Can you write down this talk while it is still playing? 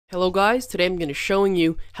Hello guys, today I'm going to be showing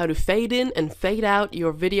you how to fade in and fade out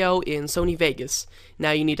your video in Sony Vegas.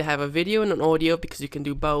 Now you need to have a video and an audio because you can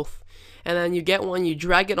do both. And then you get one, you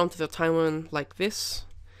drag it onto the timeline like this.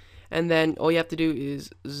 And then all you have to do is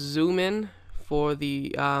zoom in for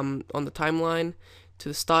the on the timeline to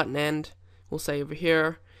the start and end. We'll say over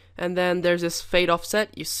here. And then there's this fade offset.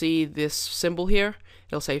 You see this symbol here.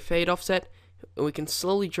 It'll say fade offset. We can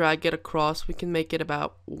slowly drag it across. We can make it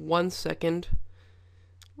about 1 second.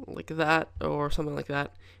 Like that, or something like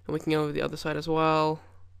that, and we can go over the other side as well,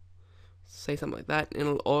 say something like that, and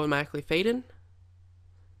it'll automatically fade in.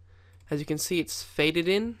 As you can see, it's faded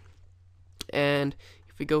in, and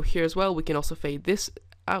if we go here as well, we can also fade this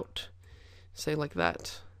out, say like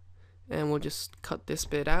that, and we'll just cut this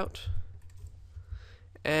bit out,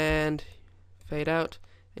 and fade out,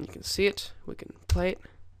 and you can see it, we can play it,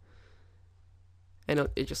 and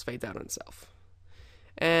it just fades out on itself.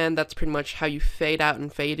 And that's pretty much how you fade out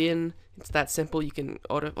and fade in. It's that simple. You can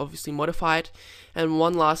obviously modify it. And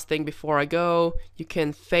one last thing before I go, you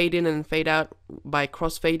can fade in and fade out by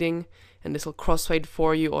crossfading, and this will crossfade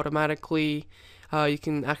for you automatically. You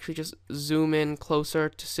can actually just zoom in closer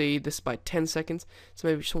to see this by 10 seconds. So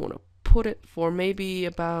maybe you just want to put it for maybe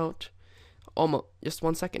about almost just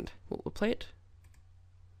 1 second. We'll play it.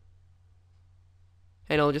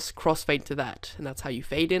 And it'll just crossfade to that, and that's how you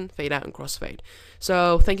fade in, fade out, and crossfade.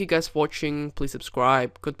 So thank you guys for watching. Please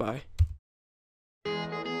subscribe. Goodbye.